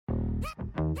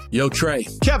Yo, Trey.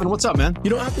 Kevin, what's up, man? You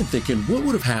know, I've been thinking, what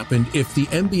would have happened if the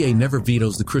NBA never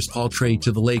vetoes the Chris Paul trade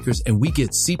to the Lakers and we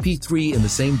get CP3 in the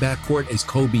same backcourt as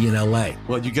Kobe in LA?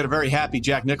 Well, you get a very happy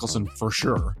Jack Nicholson for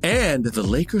sure. And the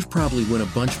Lakers probably win a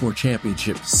bunch more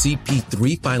championships.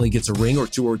 CP3 finally gets a ring or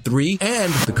 2 or 3,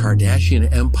 and the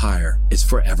Kardashian empire is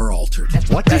forever altered.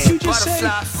 What did you just say?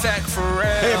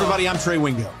 Hey, everybody, I'm Trey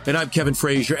Wingo. And I'm Kevin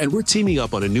Frazier, and we're teaming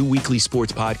up on a new weekly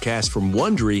sports podcast from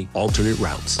Wondery, Alternate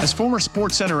Routes. As former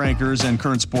Sports Center anchors and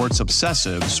current sports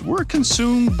obsessives, we're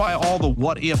consumed by all the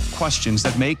what-if questions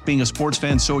that make being a sports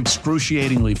fan so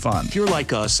excruciatingly fun. If you're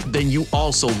like us, then you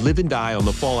also live and die on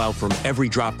the fallout from every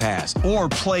drop pass. Or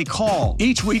play call.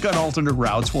 Each week on Alternate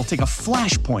Routes, we'll take a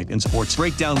flashpoint in sports,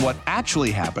 break down what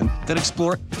actually happened, then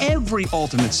explore every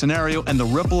alternate scenario and the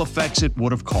ripple effects it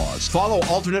would have caused. Follow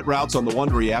Alternate Routes on the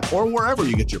Wondery app or wherever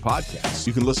you get your podcasts.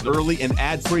 You can listen early and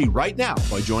ad-free right now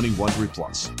by joining Wondery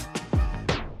Plus.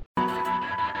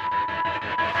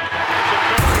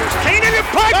 And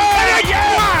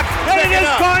it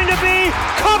is going to be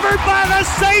covered by the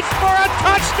Saints for a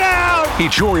touchdown.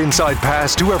 It's your inside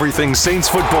pass to everything Saints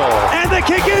football. And the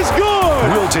kick is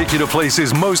good. We'll take you to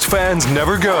places most fans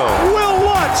never go. Will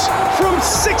Lutz from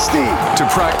 60. To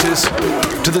practice,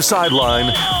 to the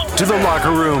sideline, to the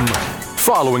locker room.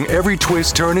 Following every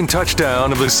twist, turn, and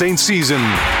touchdown of the Saints season.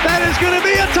 That is going to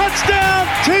be a touchdown.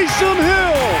 Taysom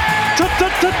Hill.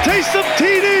 Taysom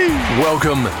TD.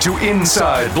 Welcome to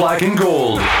Inside Black and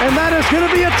Gold. And that is going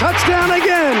to be a touchdown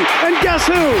again. And guess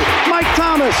who? Mike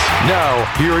Thomas. Now,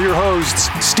 here are your hosts,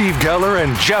 Steve Geller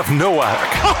and Jeff Nowak.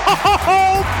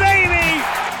 Oh, baby.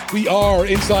 We are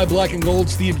Inside Black and Gold.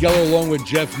 Steve Geller along with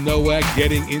Jeff Nowak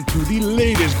getting into the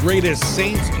latest, greatest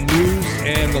Saints news.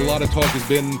 And a lot of talk has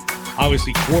been,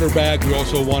 obviously, quarterback. We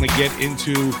also want to get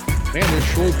into, man, there's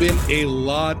sure been a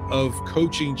lot of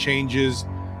coaching changes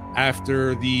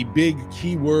after the big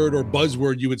keyword or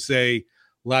buzzword, you would say,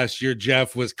 last year,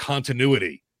 Jeff, was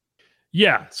continuity.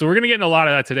 Yeah, so we're going to get into a lot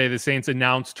of that today. The Saints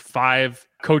announced 5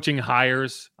 coaching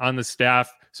hires on the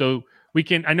staff. So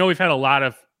I know we've had a lot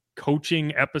of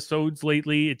coaching episodes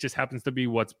lately. It just happens to be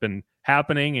what's been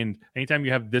happening. And anytime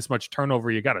you have this much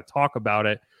turnover, you got to talk about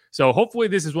it. So hopefully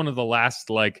this is one of the last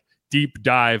deep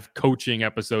dive coaching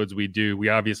episodes we do. We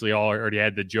obviously all already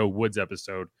had the Joe Woods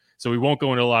episode, so we won't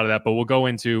go into a lot of that, but we'll go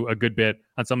into a good bit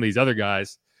on some of these other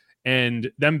guys. And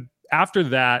then after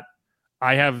that,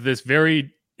 I have this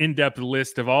very in-depth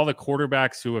list of all the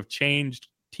quarterbacks who have changed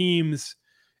teams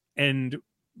and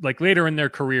later in their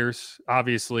careers,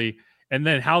 obviously, and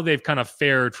then how they've kind of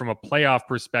fared from a playoff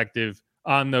perspective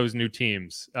on those new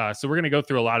teams. So we're going to go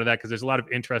through a lot of that because there's a lot of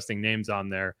interesting names on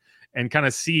there and kind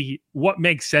of see what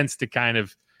makes sense to kind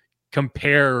of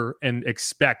compare and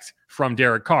expect from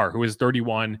Derek Carr, who is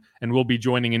 31 and will be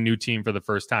joining a new team for the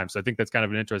first time. So I think that's kind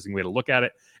of an interesting way to look at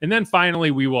it. And then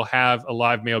finally, we will have a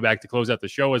live mailbag to close out the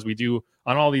show as we do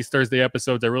on all these Thursday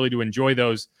episodes. I really do enjoy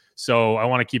those, so I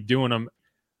want to keep doing them.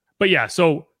 But yeah,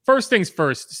 so first things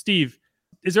first, Steve,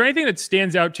 is there anything that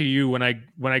stands out to you when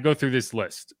I go through this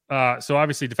list? So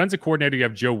obviously, defensive coordinator, you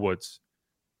have Joe Woods.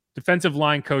 Defensive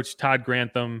line coach, Todd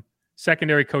Grantham.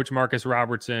 Secondary coach, Marcus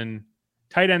Robertson.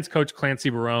 Tight ends coach, Clancy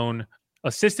Barone.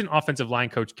 Assistant offensive line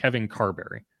coach, Kevin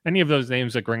Carberry. Any of those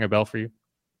names that ring a bell for you?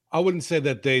 I wouldn't say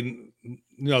that they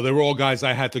were all guys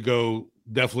I had to go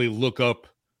definitely look up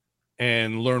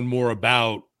and learn more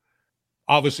about.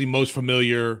 Obviously, most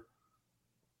familiar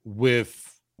with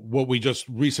what we just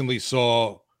recently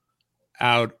saw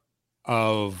out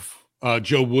of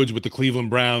Joe Woods with the Cleveland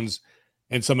Browns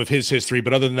and some of his history.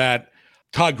 But other than that,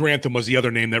 Todd Grantham was the other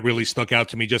name that really stuck out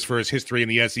to me just for his history in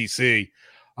the SEC.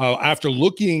 After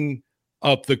looking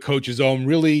up the coaches, I'm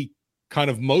really kind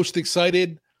of most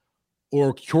excited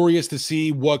or curious to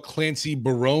see what Clancy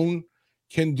Barone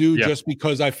can do, just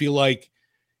because I feel like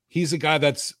he's a guy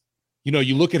that's,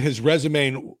 you look at his resume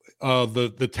and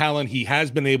the talent he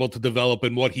has been able to develop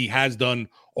and what he has done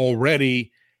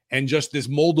already, and just this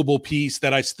moldable piece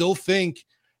that I still think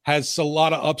has a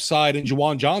lot of upside in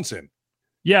Juwan Johnson.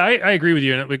 Yeah, I agree with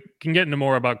you. And we can get into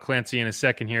more about Clancy in a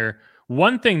second here.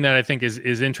 One thing that I think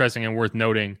is interesting and worth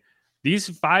noting, these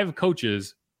 5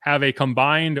 coaches have a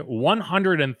combined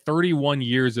 131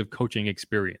 years of coaching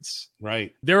experience.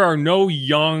 Right. There are no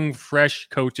young, fresh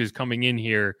coaches coming in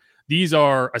here. These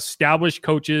are established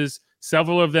coaches.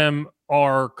 Several of them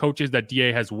are coaches that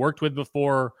DA has worked with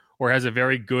before or has a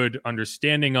very good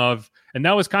understanding of. And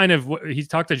that was kind of what he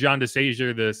talked to John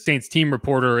DeSazier, the Saints team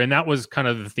reporter, and that was kind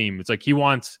of the theme. It's like he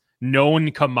wants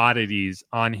known commodities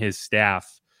on his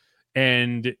staff.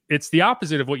 And it's the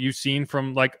opposite of what you've seen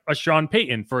from a Sean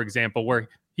Payton, for example, where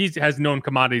he has known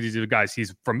commodities of guys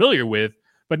he's familiar with,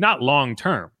 but not long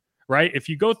term, right? If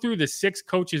you go through the 6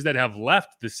 coaches that have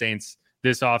left the Saints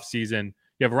this offseason,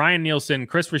 you have Ryan Nielsen,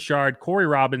 Chris Richard, Corey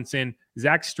Robinson,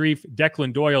 Zach Strief,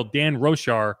 Declan Doyle, Dan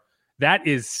Rochar. That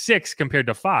is 6 compared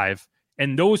to 5.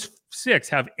 And those 6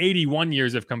 have 81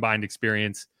 years of combined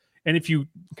experience. And if you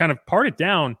kind of part it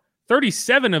down,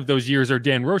 37 of those years are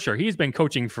Dan Rochar. He's been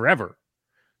coaching forever.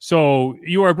 So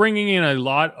you are bringing in a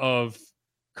lot of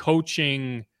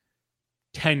coaching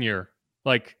tenure,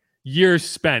 like years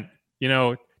spent,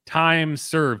 time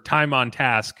served, time on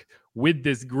task with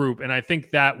this group. And I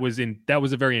think that was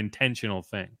a very intentional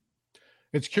thing.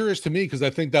 It's curious to me because I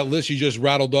think that list you just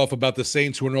rattled off about the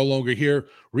Saints who are no longer here,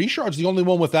 Richard's the only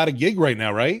one without a gig right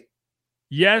now, right?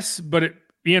 Yes, but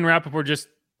Ian Rappaport just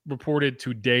reported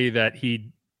today that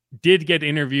he did get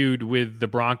interviewed with the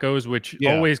Broncos, which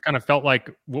always kind of felt like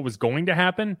what was going to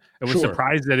happen. I was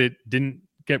surprised that it didn't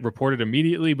get reported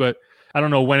immediately, but I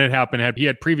don't know when it happened. He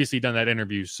had previously done that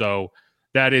interview, so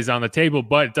that is on the table.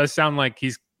 But it does sound like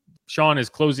Sean is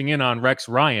closing in on Rex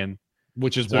Ryan.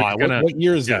 Which is why. What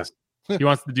year is this? He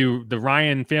wants to do the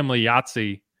Ryan family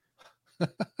Yahtzee.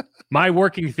 My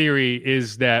working theory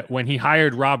is that when he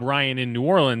hired Rob Ryan in New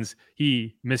Orleans,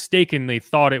 he mistakenly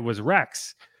thought it was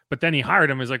Rex. But then he hired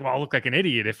him. He's like, well, I'll look like an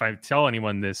idiot if I tell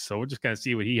anyone this. So we're just going to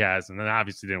see what he has. And then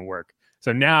obviously didn't work.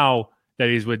 So now that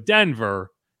he's with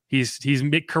Denver, he's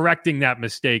correcting that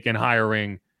mistake and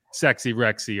hiring Sexy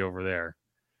Rexy over there.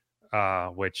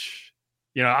 Which,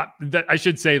 I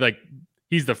should say, like,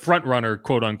 he's the front runner,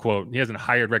 quote unquote. He hasn't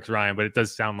hired Rex Ryan, but it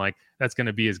does sound like that's going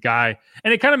to be his guy.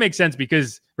 And it kind of makes sense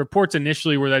because reports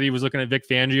initially were that he was looking at Vic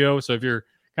Fangio. So if you're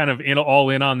kind of all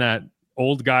in on that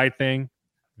old guy thing,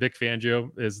 Vic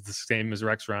Fangio is the same as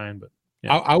Rex Ryan. But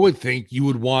yeah. I would think you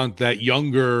would want that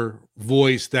younger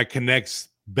voice that connects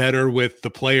better with the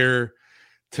player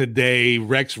today.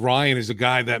 Rex Ryan is a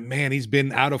guy that, man, he's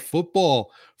been out of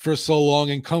football for so long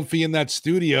and comfy in that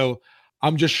studio.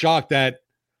 I'm just shocked that,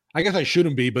 I guess I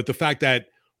shouldn't be, but the fact that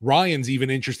Ryan's even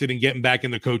interested in getting back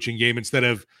in the coaching game instead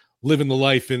of living the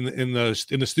life in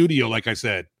the studio, like I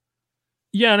said.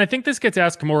 Yeah, and I think this gets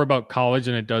asked more about college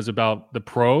than it does about the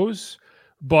pros.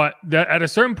 But that at a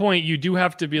certain point, you do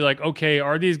have to be like, okay,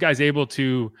 are these guys able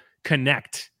to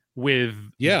connect with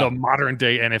the modern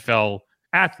day NFL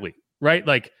athlete, right?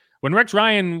 Like when Rex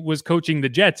Ryan was coaching the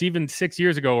Jets, even 6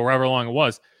 years ago or however long it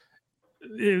was,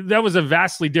 that was a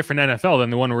vastly different NFL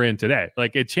than the one we're in today.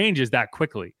 Like it changes that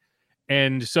quickly.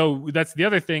 And so that's the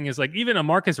other thing is like even a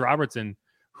Marcus Robertson,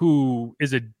 who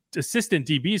is a assistant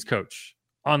DB's coach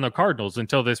on the Cardinals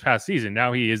until this past season.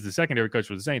 Now he is the secondary coach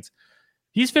for the Saints.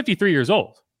 He's 53 years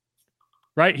old,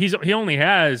 right? He only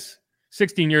has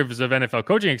 16 years of NFL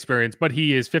coaching experience, but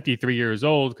he is 53 years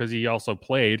old because he also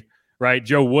played, right?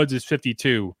 Joe Woods is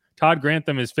 52. Todd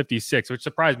Grantham is 56, which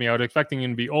surprised me. I was expecting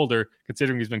him to be older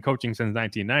considering he's been coaching since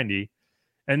 1990.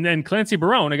 And then Clancy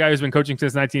Barone, a guy who's been coaching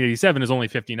since 1987, is only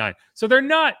 59. So they're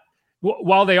not,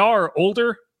 while they are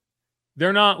older,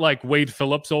 they're not like Wade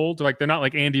Phillips old. Like they're not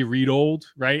like Andy Reid old,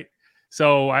 right?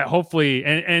 So I hopefully,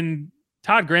 and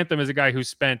Todd Grantham is a guy who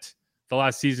spent the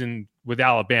last season with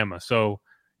Alabama. So,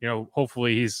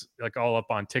 hopefully he's like all up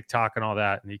on TikTok and all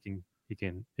that. And he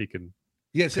can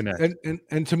yes.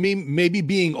 And to me, maybe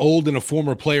being old and a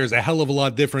former player is a hell of a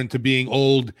lot different to being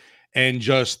old and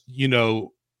just,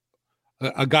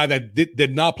 a guy that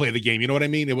did not play the game. You know what I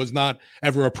mean? It was not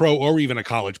ever a pro or even a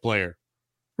college player.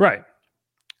 Right.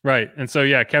 And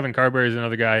so, Kevin Carberry is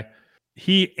another guy.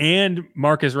 He and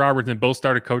Marcus Robertson both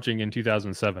started coaching in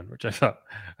 2007, which I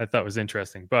thought was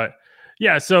interesting. But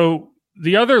yeah, so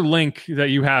the other link that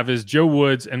you have is Joe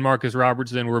Woods and Marcus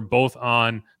Robertson were both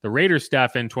on the Raiders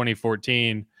staff in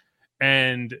 2014.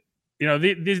 And,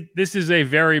 this is a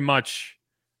very much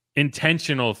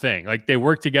intentional thing. Like they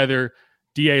work together.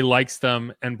 DA likes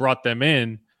them and brought them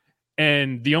in.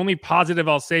 And the only positive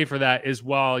I'll say for that is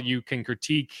while you can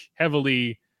critique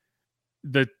heavily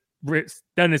the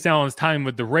Dennis Allen's time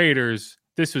with the Raiders,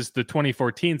 this was the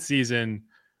 2014 season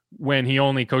when he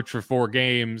only coached for 4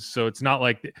 games. So it's not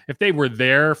like if they were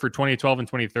there for 2012 and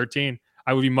 2013,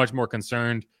 I would be much more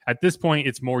concerned. At this point,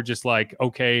 it's more just like,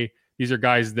 okay, these are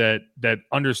guys that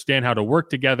understand how to work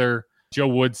together. Joe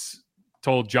Woods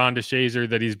told John DeShazier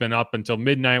that he's been up until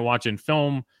midnight watching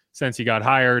film since he got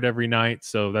hired every night.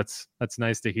 So that's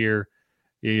nice to hear.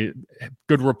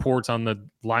 Good reports on the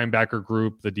linebacker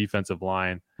group, the defensive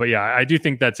line. But yeah, I do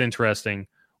think that's interesting.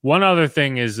 One other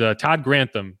thing is Todd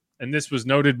Grantham, and this was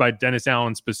noted by Dennis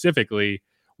Allen specifically.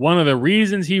 One of the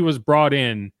reasons he was brought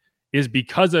in is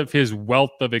because of his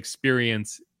wealth of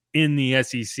experience in the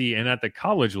SEC and at the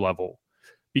college level.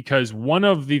 Because one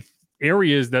of the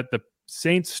areas that the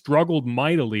Saints struggled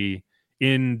mightily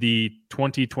in the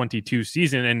 2022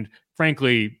 season, and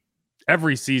frankly,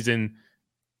 every season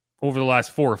over the last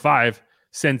 4 or 5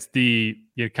 since the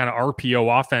kind of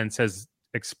RPO offense has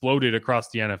exploded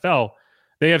across the NFL,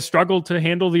 they have struggled to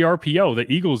handle the RPO.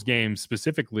 The Eagles game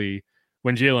specifically,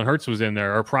 when Jalen Hurts was in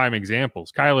there, are prime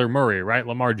examples. Kyler Murray, right?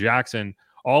 Lamar Jackson,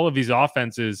 all of these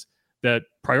offenses that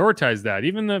prioritize that.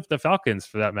 Even the Falcons,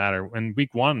 for that matter. In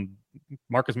week 1,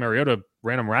 Marcus Mariota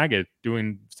ran them ragged,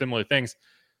 doing similar things.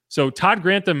 So Todd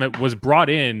Grantham was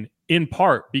brought in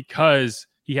part because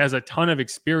he has a ton of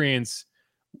experience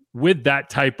with that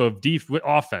type of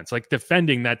offense, like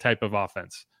defending that type of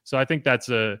offense. So I think that's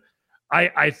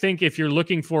I think if you're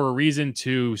looking for a reason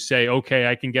to say, okay,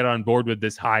 I can get on board with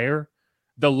this hire,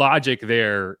 the logic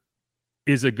there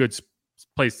is a good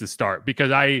place to start,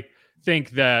 because I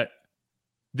think that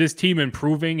this team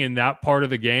improving in that part of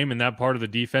the game and that part of the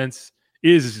defense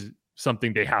is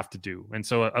something they have to do. And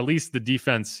so at least the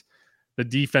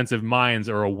defensive minds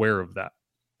are aware of that.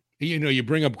 You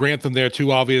bring up Grantham there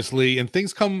too, obviously, and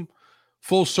things come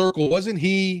full circle. Wasn't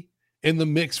he in the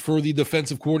mix for the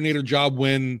defensive coordinator job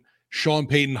when Sean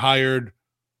Payton hired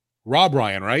Rob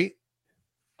Ryan, right?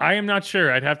 I am not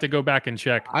sure. I'd have to go back and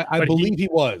check. I believe he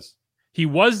was. He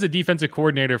was the defensive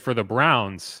coordinator for the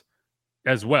Browns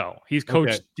as well. He's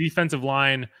coached defensive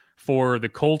line for the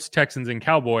Colts, Texans, and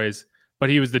Cowboys,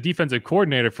 but he was the defensive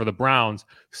coordinator for the Browns.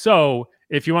 So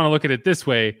if you want to look at it this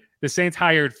way, the Saints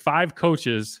hired 5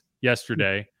 coaches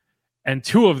yesterday, and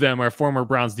 2 of them are former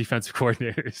Browns defensive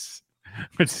coordinators,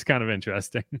 which is kind of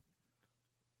interesting.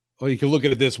 Well, you can look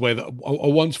at it this way. A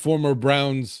once former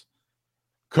Browns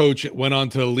coach went on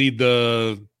to lead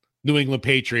the New England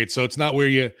Patriots. So it's not where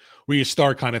you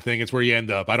start kind of thing. It's where you end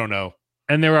up. I don't know.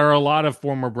 And there are a lot of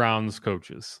former Browns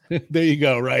coaches. There you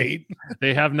go. Right.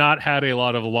 They have not had a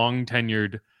lot of long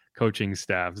tenured coaching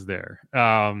staffs there.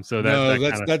 So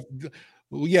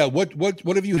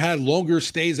what have you had longer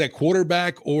stays at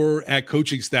quarterback or at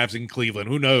coaching staffs in Cleveland?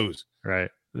 Who knows? Right.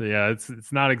 Yeah.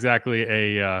 It's not exactly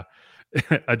a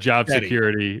job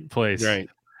security place. Right.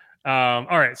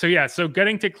 All right. So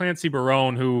getting to Clancy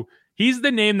Barone, who he's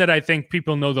the name that I think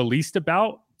people know the least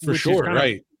about. For sure.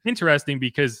 Right. Interesting,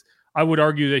 because I would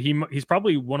argue that he's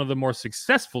probably one of the more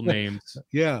successful names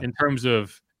in terms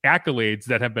of accolades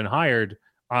that have been hired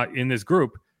in this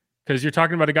group, because you're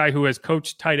talking about a guy who has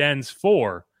coached tight ends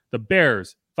for the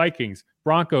Bears, Vikings,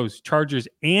 Broncos, Chargers,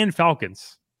 and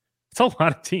Falcons. It's a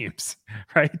lot of teams,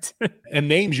 right? And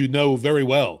names you know very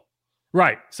well.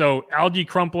 Right. So Algie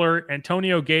Crumpler,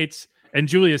 Antonio Gates, and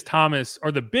Julius Thomas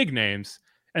are the big names.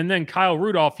 And then Kyle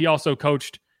Rudolph, he also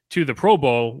coached to the Pro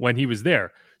Bowl when he was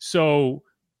there. So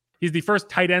he's the first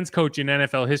tight ends coach in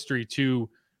NFL history to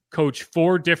coach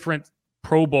 4 different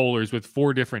Pro Bowlers with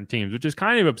 4 different teams, which is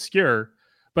kind of obscure.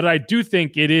 But I do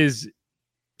think it is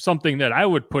something that I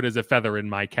would put as a feather in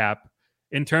my cap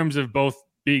in terms of both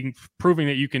proving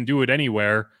that you can do it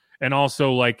anywhere, and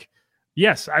also, like,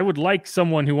 yes, I would like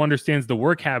someone who understands the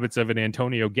work habits of an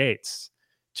Antonio Gates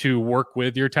to work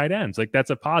with your tight ends. Like,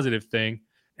 that's a positive thing.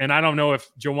 And I don't know if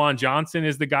Jawan Johnson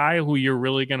is the guy who you're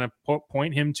really going to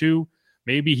point him to.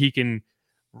 Maybe he can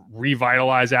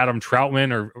revitalize Adam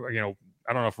Troutman, or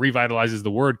I don't know if revitalize is the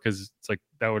word, because it's like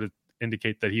that would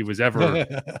indicate that he was ever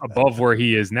above where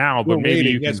he is now. But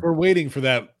we're waiting for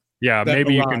that. Yeah,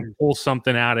 maybe you can pull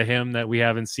something out of him that we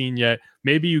haven't seen yet.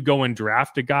 Maybe you go and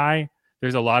draft a guy.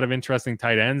 There's a lot of interesting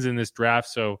tight ends in this draft.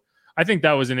 So I think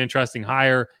that was an interesting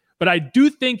hire. But I do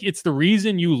think it's the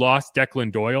reason you lost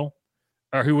Declan Doyle,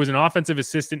 who was an offensive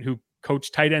assistant who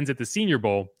coached tight ends at the Senior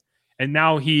Bowl. And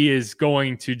now he is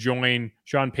going to join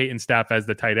Sean Payton's staff as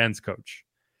the tight ends coach.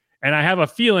 And I have a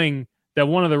feeling that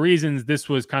one of the reasons this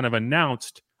was kind of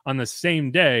announced on the same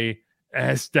day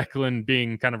as Declan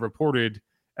being kind of reported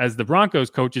as the Broncos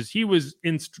coach is he was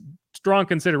in strong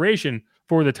consideration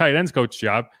for the tight ends coach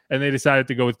job, and they decided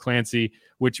to go with Clancy,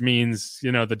 which means,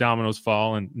 the dominoes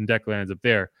fall and Declan ends up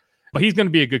there. But he's going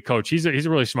to be a good coach. He's a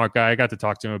really smart guy. I got to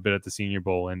talk to him a bit at the Senior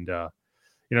Bowl, and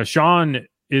Sean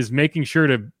is making sure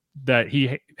that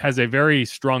he has a very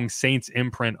strong Saints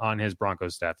imprint on his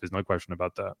Broncos staff. There's no question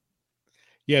about that.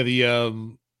 Yeah,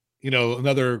 the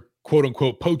another quote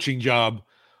unquote poaching job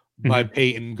by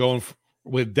Payton going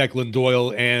with Declan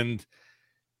Doyle, and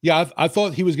I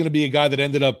thought he was going to be a guy that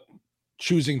ended up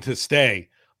choosing to stay,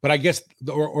 but I guess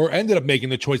or ended up making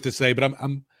the choice to stay. But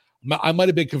I might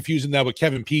have been confusing that with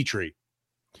Kevin Petrie.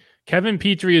 Kevin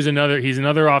Petrie is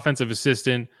another offensive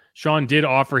assistant. Sean did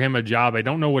offer him a job. I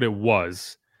don't know what it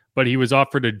was, but he was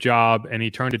offered a job and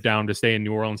he turned it down to stay in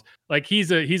New Orleans. Like,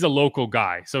 he's a local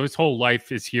guy, so his whole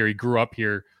life is here. He grew up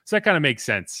here, so that kind of makes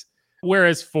sense.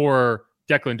 Whereas for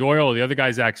Declan Doyle, the other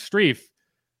guy, Zach Strief,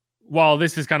 while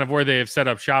this is kind of where they have set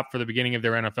up shop for the beginning of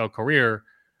their NFL career,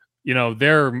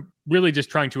 they're really just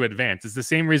trying to advance. It's the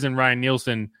same reason Ryan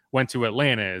Nielsen went to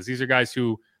Atlanta. These are guys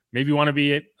who maybe want to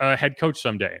be a head coach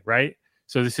someday, right?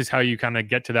 So this is how you kind of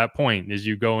get to that point, is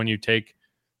you go and you take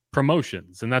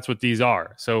promotions, and that's what these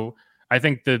are. So I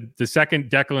think the second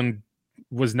Declan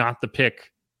was not the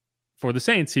pick for the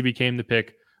Saints, he became the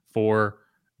pick for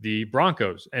the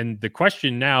Broncos. And the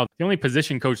question now, the only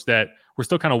position coach that we're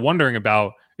still kind of wondering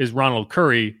about is Ronald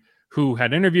Curry, who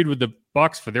had interviewed with the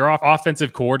Bucs for their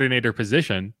offensive coordinator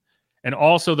position, and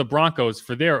also the Broncos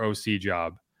for their OC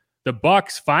job. The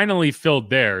Bucs finally filled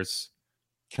theirs.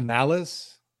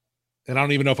 Canales? And I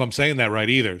don't even know if I'm saying that right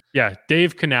either. Yeah,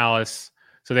 Dave Canales.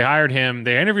 So they hired him.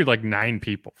 They interviewed like 9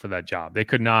 people for that job. They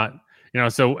could not,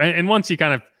 so, and once you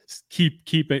kind of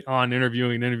keep it on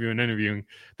interviewing,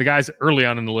 the guys early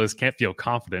on in the list can't feel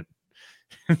confident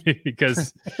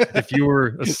because if you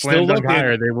were a slam dunk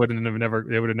hire, they would have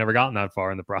never gotten that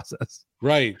far in the process.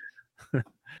 Right.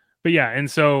 But yeah. And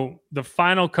so the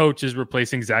final coach is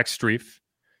replacing Zach Strief.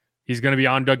 He's going to be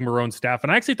on Doug Marrone's staff.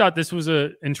 And I actually thought this was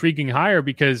an intriguing hire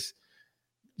because,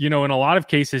 in a lot of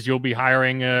cases, you'll be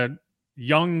hiring a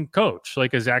young coach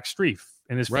like a Zach Strief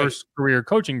in his first career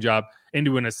coaching job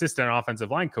into an assistant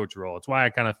offensive line coach role. It's why I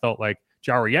kind of felt like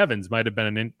Jari Evans might have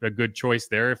been a good choice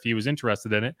there if he was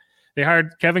interested in it. They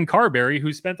hired Kevin Carberry,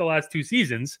 who spent the last 2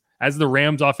 seasons as the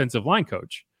Rams offensive line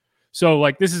coach. So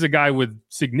like, this is a guy with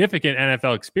significant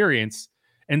NFL experience.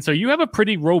 And so you have a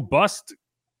pretty robust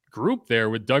group there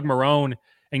with Doug Marrone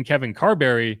and Kevin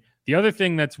Carberry. The other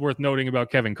thing that's worth noting about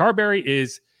Kevin Carberry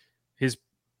is his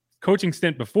coaching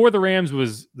stint before the Rams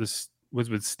was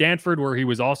with Stanford, where he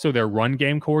was also their run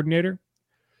game coordinator.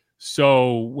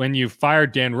 So when you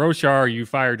fired Dan Rochar, you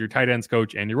fired your tight ends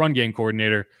coach and your run game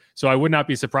coordinator. So I would not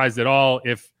be surprised at all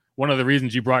if one of the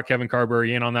reasons you brought Kevin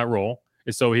Carberry in on that role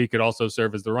is so he could also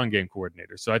serve as the run game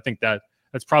coordinator. So I think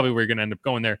that's probably where you're going to end up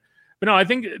going there. But no, I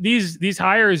think these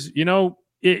hires,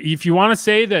 if you want to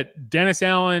say that Dennis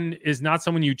Allen is not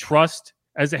someone you trust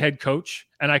as a head coach,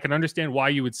 and I can understand why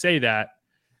you would say that,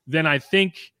 then I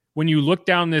think when you look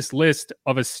down this list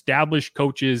of established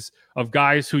coaches, of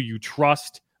guys who you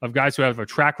trust, of guys who have a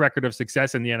track record of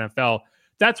success in the NFL,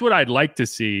 that's what I'd like to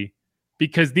see,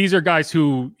 because these are guys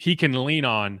who he can lean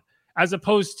on, as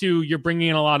opposed to you're bringing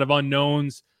in a lot of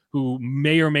unknowns who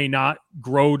may or may not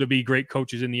grow to be great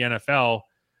coaches in the NFL.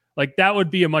 Like, that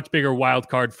would be a much bigger wild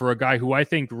card for a guy who I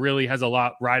think really has a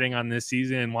lot riding on this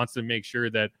season and wants to make sure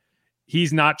that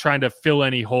he's not trying to fill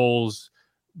any holes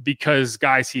because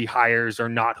guys he hires are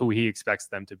not who he expects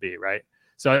them to be, right?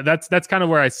 So that's kind of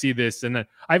where I see this. And I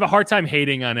have a hard time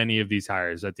hating on any of these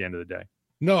hires at the end of the day.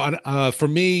 No, for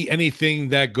me, anything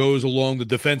that goes along the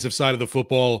defensive side of the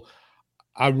football,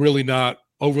 I'm really not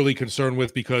overly concerned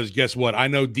with, because guess what? I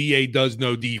know DA does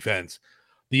know defense.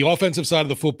 The offensive side of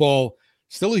the football,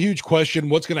 still a huge question.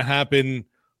 What's going to happen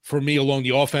for me along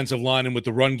the offensive line and with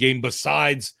the run game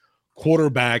besides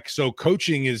quarterback? So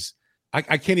coaching is,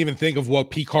 I can't even think of what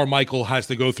Pete Carmichael has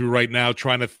to go through right now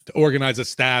trying to organize a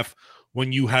staff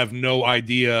when you have no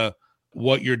idea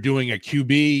what you're doing at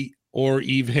QB, or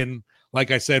even,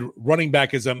 like I said, running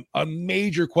back is a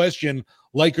major question,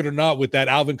 like it or not, with that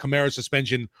Alvin Kamara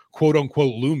suspension, quote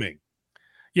unquote, looming.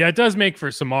 Yeah, it does make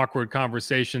for some awkward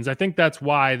conversations. I think that's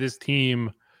why this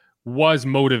team was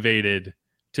motivated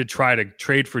to try to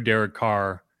trade for Derek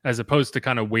Carr as opposed to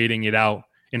kind of waiting it out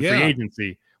in free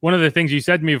agency. One of the things you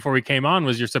said to me before we came on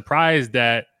was you're surprised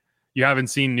that you haven't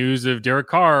seen news of Derek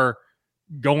Carr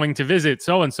going to visit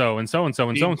so-and-so and so-and-so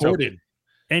and so-and-so.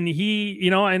 And he,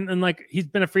 and like, he's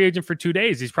been a free agent for 2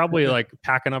 days. He's probably like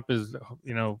packing up his,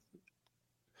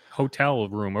 hotel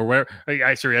room or where.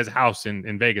 Actually, he has a house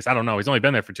in Vegas. I don't know. He's only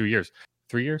been there for 2 years.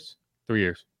 3 years? 3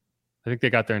 years. I think they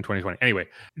got there in 2020. Anyway,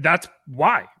 that's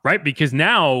why, right? Because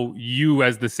now you,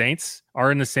 as the Saints,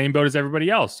 are in the same boat as everybody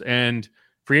else. And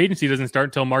free agency doesn't start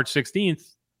until March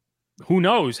 16th. Who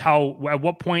knows at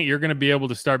what point you're going to be able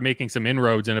to start making some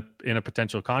inroads in a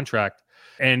potential contract.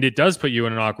 And it does put you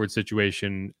in an awkward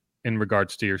situation in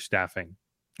regards to your staffing.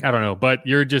 I don't know, but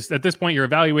you're just, at this point, you're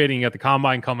evaluating at the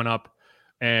combine coming up.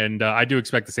 And I do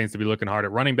expect the Saints to be looking hard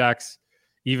at running backs.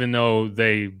 Even though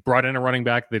they brought in a running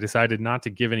back, they decided not to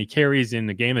give any carries in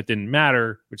the game that didn't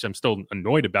matter, which I'm still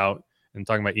annoyed about. I'm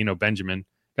talking about Eno Benjamin.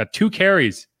 Got 2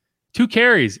 carries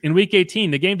in week 18.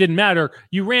 The game didn't matter.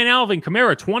 You ran Alvin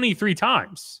Kamara 23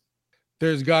 times.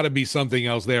 There's got to be something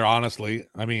else there, honestly.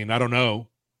 I mean, I don't know.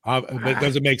 It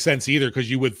doesn't make sense either, because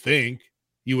you would think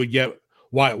you would get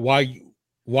why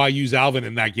use Alvin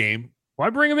in that game? Why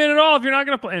bring him in at all if you're not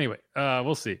going to play? Anyway,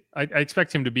 we'll see. I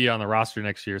expect him to be on the roster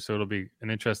next year, so it'll be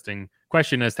an interesting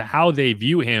question as to how they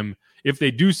view him, if they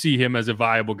do see him as a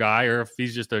viable guy or if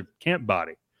he's just a camp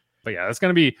body. But yeah,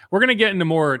 we're going to get into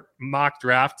more mock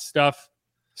draft stuff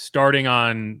starting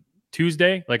on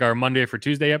Tuesday, like our Monday for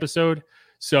Tuesday episode.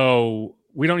 So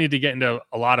we don't need to get into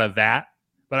a lot of that,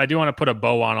 but I do want to put a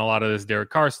bow on a lot of this Derek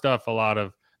Carr stuff, a lot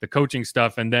of the coaching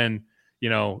stuff. And then,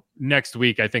 next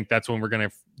week, I think that's when we're going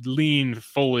to lean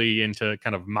fully into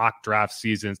kind of mock draft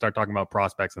season, start talking about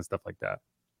prospects and stuff like that.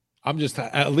 I'm just,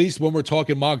 at least when we're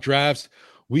talking mock drafts,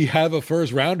 we have a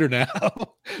first rounder now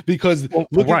because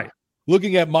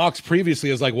looking at mocks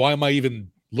previously is like, why am I even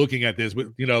looking at this?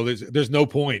 There's no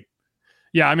point.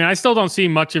 Yeah. I mean, I still don't see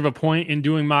much of a point in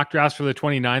doing mock drafts for the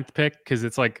 29th pick because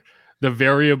it's like the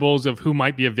variables of who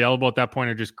might be available at that point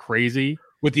are just crazy.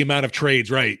 With the amount of trades,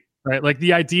 right? Right. Like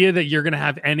the idea that you're going to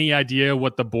have any idea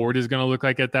what the board is going to look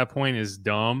like at that point is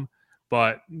dumb.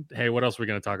 But hey, what else are we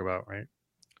going to talk about, right?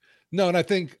 No, and I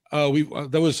think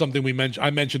that was something I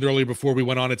mentioned earlier before we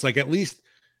went on. It's like at least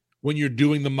when you're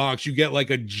doing the mocks, you get like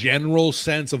a general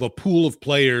sense of a pool of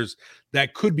players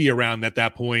that could be around at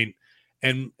that point.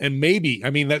 And maybe, I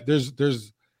mean, that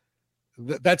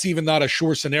that's even not a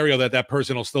sure scenario that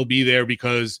person will still be there,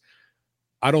 because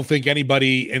I don't think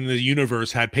anybody in the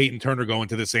universe had Peyton Turner going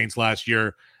to the Saints last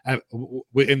year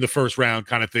in the first round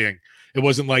kind of thing. It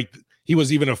wasn't like he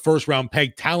was even a first round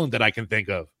peg talent that I can think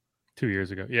of. 2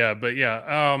 years ago. Yeah. But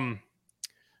yeah.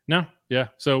 No. Yeah.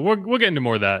 So we'll get into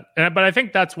more of that. But I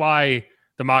think that's why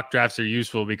the mock drafts are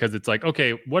useful, because it's like,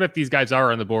 okay, what if these guys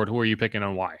are on the board? Who are you picking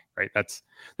on why? Right. That's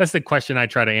the question I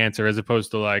try to answer, as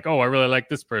opposed to like, oh, I really like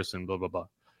this person, blah, blah, blah.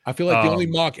 I feel like the only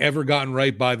mock ever gotten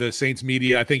right by the Saints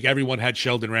media, I think everyone had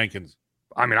Sheldon Rankins.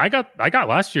 I mean, I got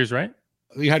last year's right.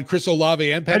 You had Chris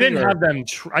Olave and Penny? I didn't have them.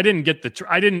 I didn't get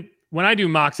when I do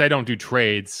mocks, I don't do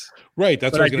trades. Right.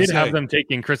 That's what I was going to say. I did have them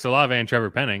taking Chris Olave and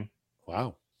Trevor Penning.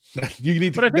 Wow. But I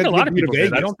think a lot of people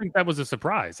did. I don't think that was a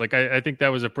surprise. Like, I think that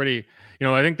was a pretty,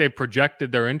 I think they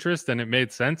projected their interest and it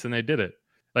made sense and they did it.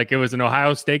 Like, it was an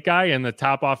Ohio State guy and the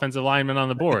top offensive lineman on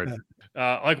the board.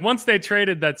 Like, once they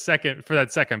traded that second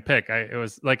pick, it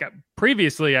was like,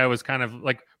 previously I was kind of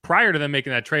like, prior to them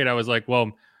making that trade, I was like,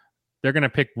 well, they're going to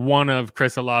pick one of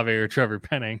Chris Olave or Trevor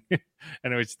Penning.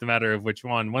 And it was just a matter of which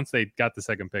one. Once they got the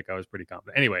second pick, I was pretty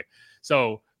confident. Anyway,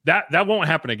 so that won't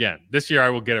happen again. This year I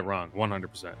will get it wrong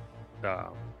 100%.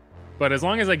 But as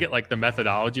long as I get like the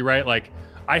methodology right, like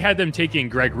I had them taking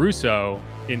Greg Rousseau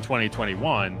in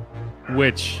 2021,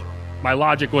 which my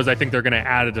logic was I think they're going to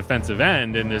add a defensive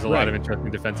end, and there's a lot of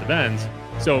interesting defensive ends.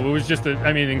 So it was just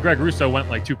and Greg Rousseau went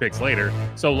like 2 picks later.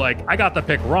 So like I got the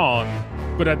pick wrong,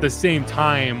 but at the same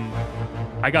time,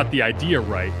 I got the idea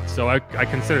right. So I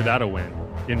consider that a win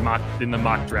in the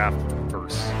mock draft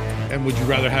verse. And would you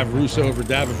rather have Rousseau over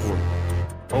Davenport?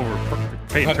 Over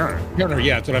Peyton Turner? Turner,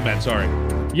 yeah, that's what I meant. Sorry.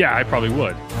 Yeah, I probably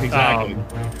would. Exactly.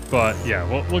 But yeah,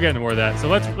 we'll get into more of that. So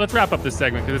let's wrap up this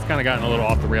segment, because it's kind of gotten a little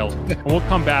off the rails. And we'll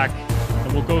come back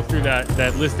and we'll go through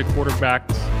that list of quarterbacks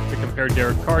to compare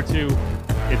Derek Carr to.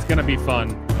 It's going to be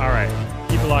fun. All right.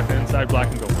 Keep it locked in Inside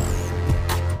Black and Gold.